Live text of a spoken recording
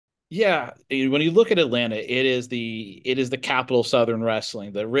Yeah, when you look at Atlanta, it is the capital of Southern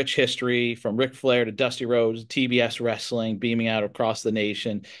wrestling. The rich history from Ric Flair to Dusty Rhodes, TBS wrestling beaming out across the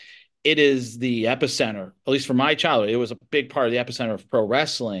nation. It is the epicenter, at least for my childhood. It was a big part of the epicenter of pro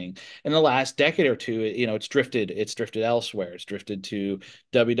wrestling. In the last decade or two, it's drifted elsewhere. It's drifted to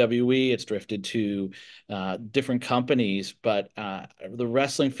WWE. It's drifted to different companies. But the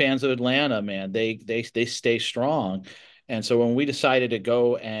wrestling fans of Atlanta, man, they stay strong. And so when we decided to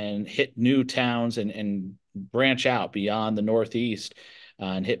go and hit new towns and branch out beyond the Northeast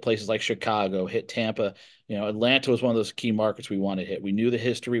and hit places like Chicago, hit Tampa, Atlanta was one of those key markets we wanted to hit. We knew the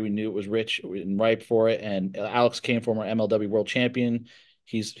history, we knew it was rich and ripe for it. And Alex came former MLW world champion.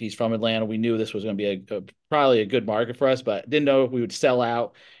 He's from Atlanta. We knew this was going to be probably a good market for us, but didn't know if we would sell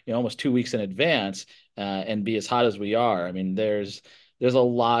out, almost 2 weeks in advance and be as hot as we are. I mean, there's a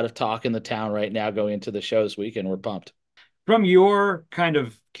lot of talk in the town right now going into the show this week, and we're pumped. From your kind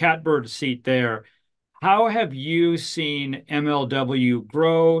of catbird seat there, how have you seen MLW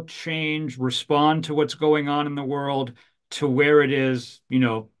grow, change, respond to what's going on in the world to where it is,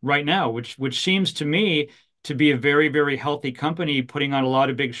 right now, which seems to me to be a very, very healthy company putting on a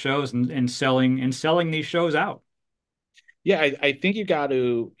lot of big shows and selling these shows out. Yeah, I think you got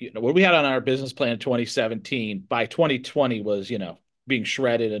to, what we had on our business plan in 2017 by 2020 was, being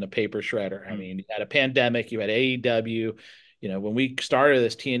shredded in a paper shredder. I Mm. mean, you had a pandemic, you had AEW. When we started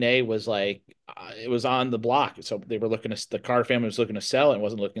this, TNA was like, it was on the block. So they were the Carter family was looking to sell it. It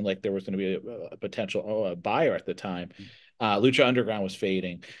wasn't looking like there was going to be a potential buyer at the time. Lucha Underground was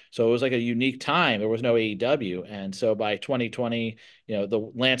fading. So it was like a unique time. There was no AEW. And so by 2020,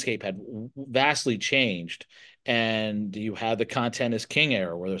 the landscape had vastly changed, and you have the content is king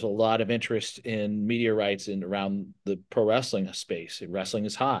era where there's a lot of interest in media rights and around the pro wrestling space. Wrestling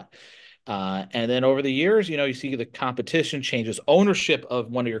is hot. And then over the years, you see the competition changes, ownership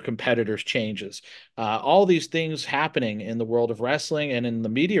of one of your competitors changes, all these things happening in the world of wrestling and in the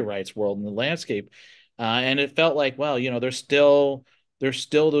media rights world and the landscape. And it felt like, well, there's still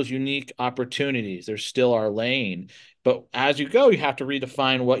those unique opportunities. There's still our lane. But as you go, you have to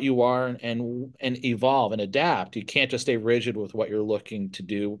redefine what you are and evolve and adapt. You can't just stay rigid with what you're looking to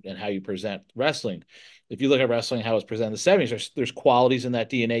do and how you present wrestling. If you look at wrestling, how it's presented in the 70s, there's qualities in that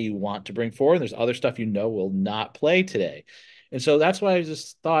DNA you want to bring forward. And there's other stuff will not play today. And so that's why I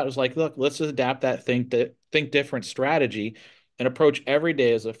just thought it was like, look, let's just adapt that think different strategy and approach every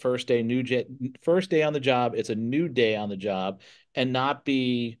day as a first day on the job. It's a new day on the job, and not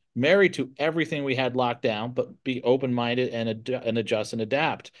be married to everything we had locked down, but be open-minded and adjust and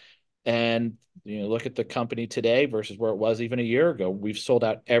adapt. And look at the company today versus where it was even a year ago. We've sold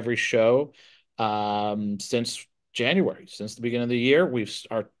out every show since January, since the beginning of the year.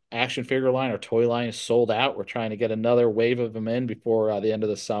 Our action figure line, our toy line is sold out. We're trying to get another wave of them in before the end of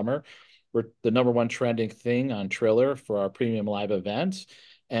the summer. We're the number one trending thing on Triller for our premium live events.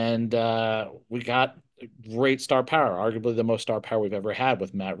 And we got great star power, arguably the most star power we've ever had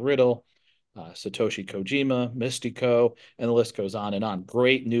with Matt Riddle, Satoshi Kojima, Mystico, and the list goes on and on.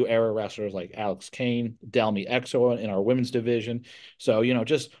 Great new era wrestlers like Alex Kane, Delmi Exo in our women's division. So,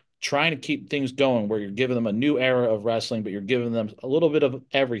 just trying to keep things going where you're giving them a new era of wrestling, but you're giving them a little bit of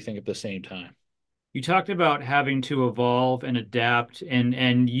everything at the same time. You talked about having to evolve and adapt,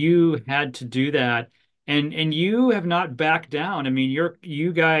 and you had to do that, and you have not backed down. I mean,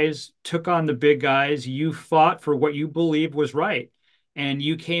 you guys took on the big guys. You fought for what you believed was right, and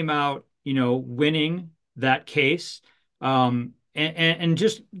you came out, winning that case. And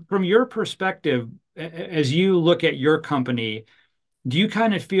just from your perspective, as you look at your company, do you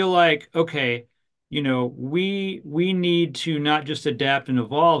kind of feel like, okay, we need to not just adapt and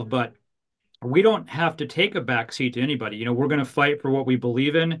evolve, but we don't have to take a back seat to anybody. We're going to fight for what we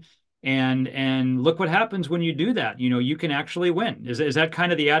believe in, and look what happens when you do that. You can actually win. Is that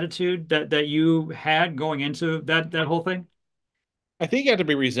kind of the attitude that you had going into that whole thing? I think you have to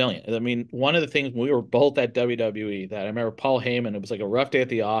be resilient. I mean, one of the things when we were both at WWE, that I remember Paul Heyman, it was like a rough day at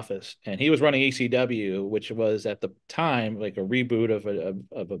the office, and he was running ECW, which was at the time like a reboot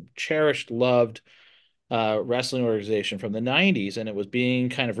of a cherished, loved wrestling organization from the 90s, and it was being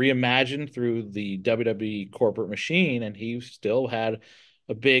kind of reimagined through the WWE corporate machine. And he still had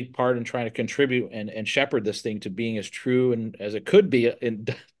a big part in trying to contribute and shepherd this thing to being as true and as it could be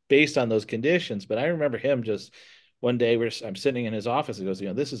based on those conditions. But I remember him just one day, I'm sitting in his office. He goes,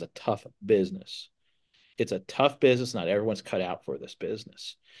 this is a tough business. It's a tough business. Not everyone's cut out for this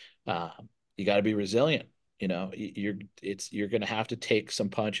business. You got to be resilient. you're going to have to take some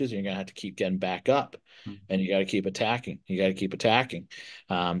punches, and you're going to have to keep getting back up, and you got to keep attacking. You got to keep attacking.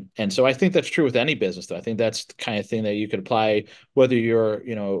 And so I think that's true with any business, though. I think that's the kind of thing that you could apply whether you're,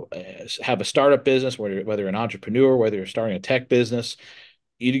 have a startup business, whether you're an entrepreneur, whether you're starting a tech business.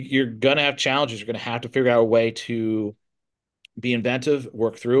 You're going to have challenges. You're going to have to figure out a way to be inventive,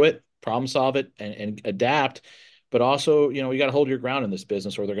 work through it, problem solve it, and adapt. But also, you got to hold your ground in this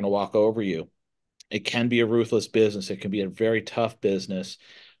business, or they're going to walk over you. It can be a ruthless business. It can be a very tough business.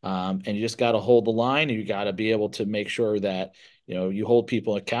 And you just got to hold the line, and you got to be able to make sure that, you hold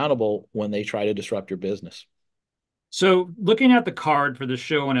people accountable when they try to disrupt your business. So, looking at the card for the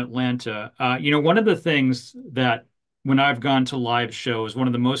show in Atlanta, one of the things that when I've gone to live shows, one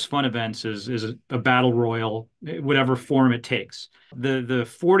of the most fun events is a battle royal, whatever form it takes. The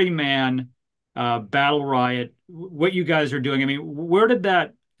 40-man battle riot, what you guys are doing. I mean,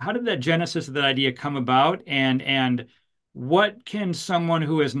 how did that genesis of that idea come about? And what can someone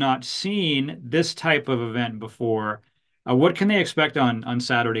who has not seen this type of event before, what can they expect on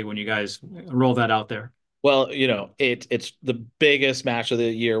Saturday when you guys roll that out there? Well, it's the biggest match of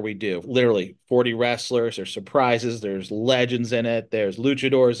the year we do. Literally 40 wrestlers, there's surprises, there's legends in it, there's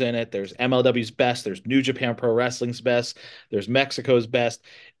luchadors in it, there's MLW's best, there's New Japan Pro Wrestling's best, there's Mexico's best.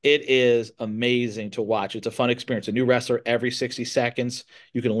 It is amazing to watch. It's a fun experience. A new wrestler every 60 seconds.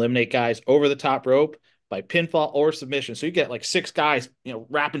 You can eliminate guys over the top rope by pinfall or submission. So you get like six guys,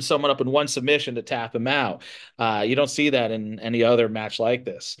 wrapping someone up in one submission to tap him out. You don't see that in any other match like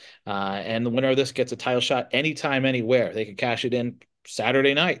this. And the winner of this gets a title shot anytime, anywhere. They could cash it in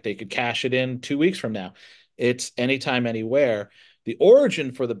Saturday night. They could cash it in 2 weeks from now. It's anytime, anywhere. The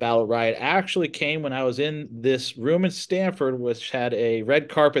origin for the Battle Riot actually came when I was in this room in Stanford, which had a red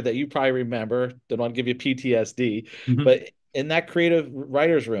carpet that you probably remember. Don't want to give you PTSD, Mhm. but in that creative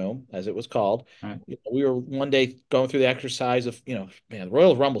writers room, as it was called, All right. we were one day going through the exercise of, man, the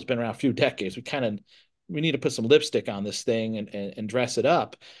Royal Rumble's been around a few decades. We need to put some lipstick on this thing and dress it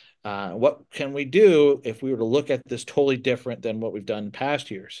up. What can we do if we were to look at this totally different than what we've done in past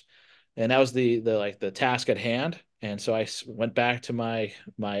years? And that was the task at hand. And so I went back to my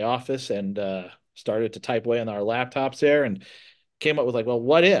office and started to type away on our laptops there, and came up with like, well,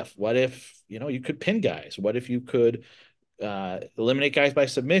 what if you could pin guys? What if you could eliminate guys by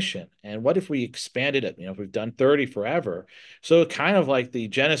submission? And what if we expanded it? If we've done 30 forever. So kind of like the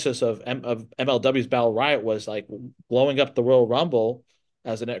genesis of MLW's Battle Riot was like blowing up the Royal Rumble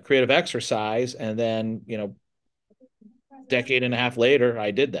as a creative exercise. And then, decade and a half later,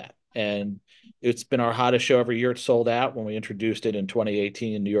 I did that. And it's been our hottest show every year. It's sold out when we introduced it in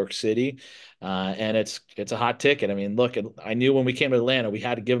 2018 in New York City. And it's a hot ticket. I mean, look, I knew when we came to Atlanta, we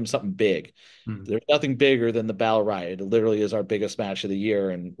had to give them something big. Mhm. There's nothing bigger than the Battle Riot. It literally is our biggest match of the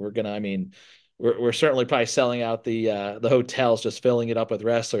year. And I mean, we're certainly probably selling out the hotels, just filling it up with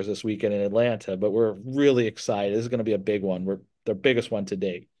wrestlers this weekend in Atlanta. But we're really excited. This is going to be a big one. We're the biggest one to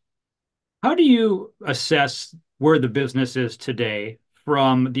date. How do you assess where the business is today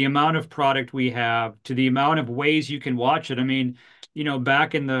from the amount of product we have to the amount of ways you can watch it? I mean,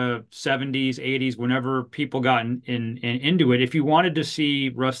 back in the 70s, 80s, whenever people got into it, if you wanted to see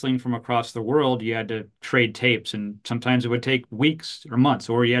wrestling from across the world, you had to trade tapes, and sometimes it would take weeks or months,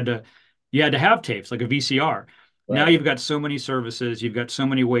 or you had to have tapes like a VCR. Now Right. you've got so many services, you've got so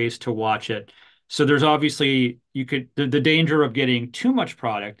many ways to watch it. So there's obviously the danger of getting too much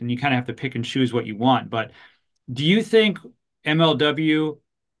product, and you kind of have to pick and choose what you want. But do you think MLW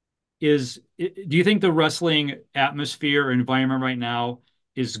do you think the wrestling atmosphere or environment right now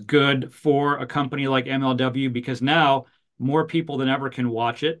is good for a company like MLW? Because now more people than ever can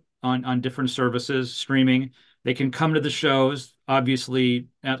watch it on different services, streaming. They can come to the shows. Obviously,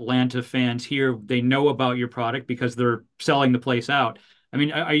 Atlanta fans here, they know about your product because they're selling the place out. I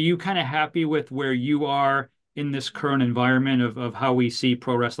mean, are you kind of happy with where you are in this current environment of how we see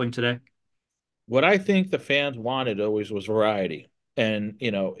pro wrestling today? What I think the fans wanted always was variety. And,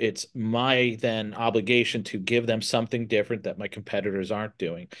 it's my then obligation to give them something different that my competitors aren't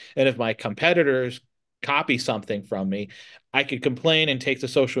doing. And if my competitors copy something from me, I could complain and take to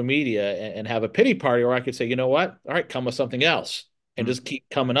social media and have a pity party, or I could say, you know what? All right, come with something else and Hmm. just keep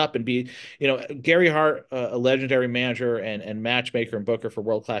coming up and be, Gary Hart, a legendary manager and matchmaker and booker for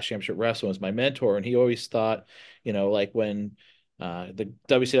World Class Championship Wrestling, was my mentor. And he always thought, like when the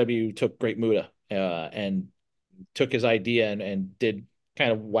WCW took Great Muta and took his idea and did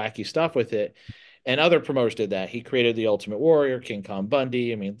kind of wacky stuff with it. And other promoters did that. He created the Ultimate Warrior, King Kong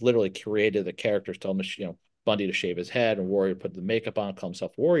Bundy. I mean, literally created the characters, told him, Bundy to shave his head and Warrior put the makeup on, call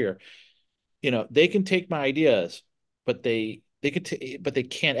himself Warrior. They can take my ideas, but they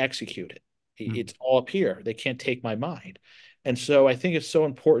can't execute it. Mm. It's all up here. They can't take my mind. And so I think it's so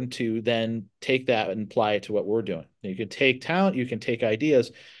important to then take that and apply it to what we're doing. You can take talent, you can take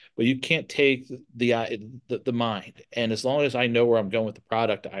ideas, but you can't take the mind. And as long as I know where I'm going with the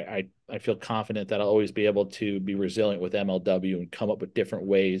product, I feel confident that I'll always be able to be resilient with MLW and come up with different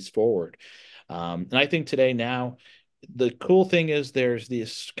ways forward. And I think today now, the cool thing is there's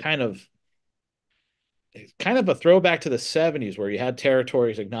this kind of a throwback to the 70s where you had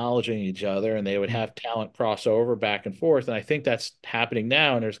territories acknowledging each other and they would Mm. have talent cross over back and forth. And I think that's happening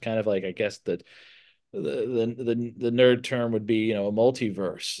now. And there's kind of like, I guess, the nerd term would be, a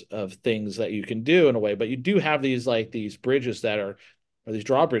multiverse of things that you can do in a way. But you do have these bridges that are, or these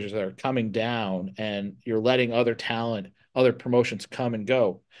drawbridges that are coming down, and you're letting other talent, other promotions come and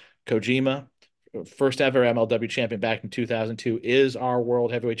go. Kojima, first ever MLW champion back in 2002, is our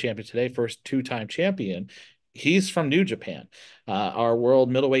world heavyweight champion today, first two-time champion. He's from New Japan. Our world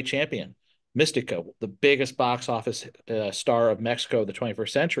middleweight champion, Mystico, the biggest box office star of Mexico, the 21st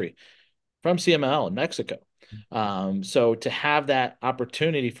century, from CML in Mexico. So to have that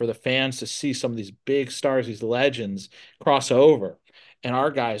opportunity for the fans to see some of these big stars, these legends cross over, and our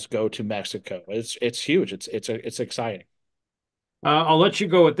guys go to Mexico, it's huge. It's exciting. I'll let you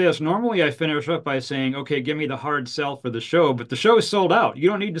go with this. Normally, I finish up by saying, okay, give me the hard sell for the show, but the show is sold out. You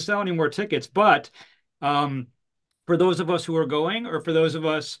don't need to sell any more tickets. But um, for those of us who are going, or for those of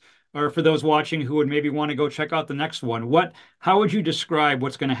us, or for those watching who would maybe want to go check out the next one, how would you describe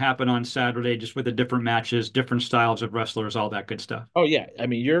what's going to happen on Saturday, just with the different matches, different styles of wrestlers, all that good stuff? Oh yeah, I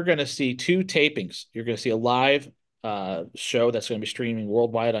mean you're going to see two tapings. You're going to see a live show that's going to be streaming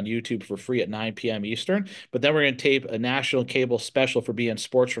worldwide on YouTube for free at 9 p.m. Eastern. But then we're going to tape a national cable special for beIN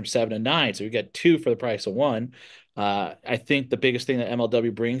Sports from 7 to 9. So you get two for the price of one. I think the biggest thing that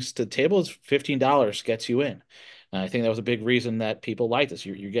MLW brings to the table is $15 gets you in. I think that was a big reason that people like this.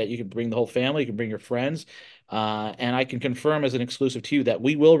 You can bring the whole family, you can bring your friends, and I can confirm as an exclusive to you that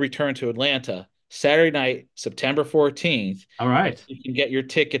we will return to Atlanta Saturday night, September 14th. All right. You can get your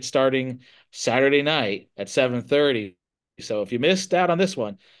ticket starting Saturday night at 7:30. So if you missed out on this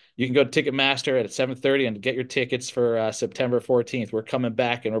one, you can go to Ticketmaster at 7:30 and get your tickets for September 14th. We're coming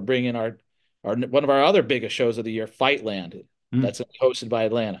back and we're bringing our one of our other biggest shows of the year, Fightland. Mm. That's hosted by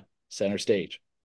Atlanta Center Stage.